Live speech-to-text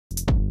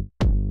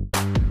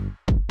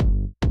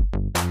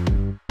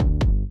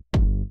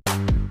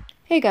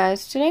Hey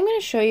guys, today I'm going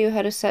to show you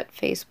how to set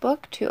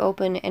Facebook to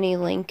open any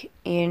link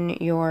in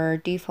your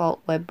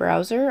default web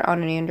browser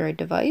on an Android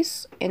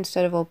device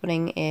instead of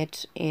opening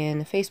it in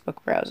the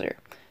Facebook browser.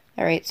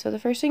 Alright, so the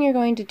first thing you're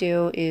going to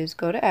do is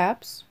go to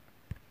Apps,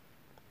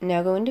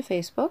 now go into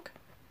Facebook.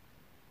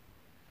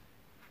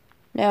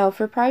 Now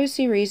for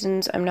privacy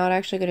reasons, I'm not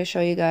actually going to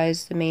show you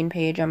guys the main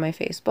page on my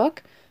Facebook,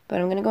 but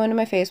I'm going to go into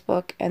my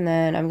Facebook and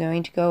then I'm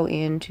going to go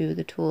into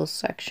the Tools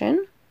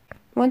section.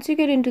 Once you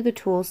get into the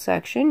Tools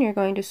section, you're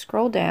going to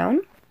scroll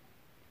down,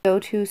 go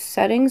to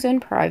Settings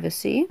and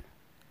Privacy,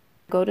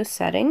 go to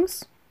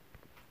Settings,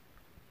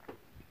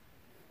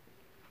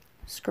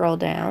 scroll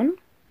down,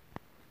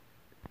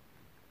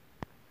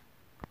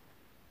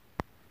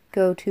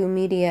 go to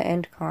Media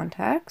and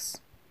Contacts.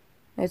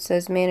 It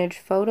says Manage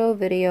Photo,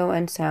 Video,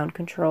 and Sound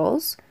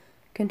Controls,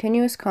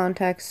 Continuous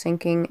Contact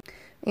Syncing,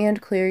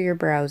 and clear your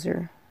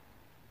browser.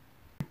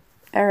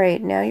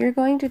 Alright, now you're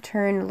going to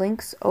turn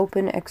Links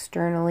Open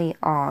Externally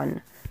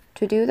on.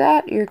 To do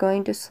that, you're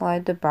going to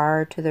slide the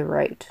bar to the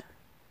right.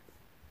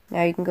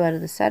 Now you can go out of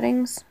the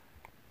settings.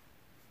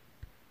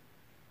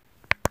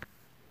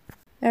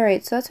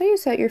 Alright, so that's how you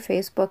set your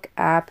Facebook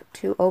app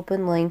to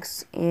open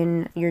links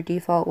in your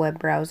default web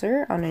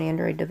browser on an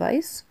Android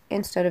device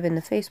instead of in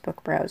the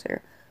Facebook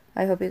browser.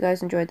 I hope you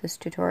guys enjoyed this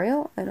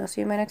tutorial, and I'll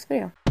see you in my next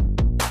video.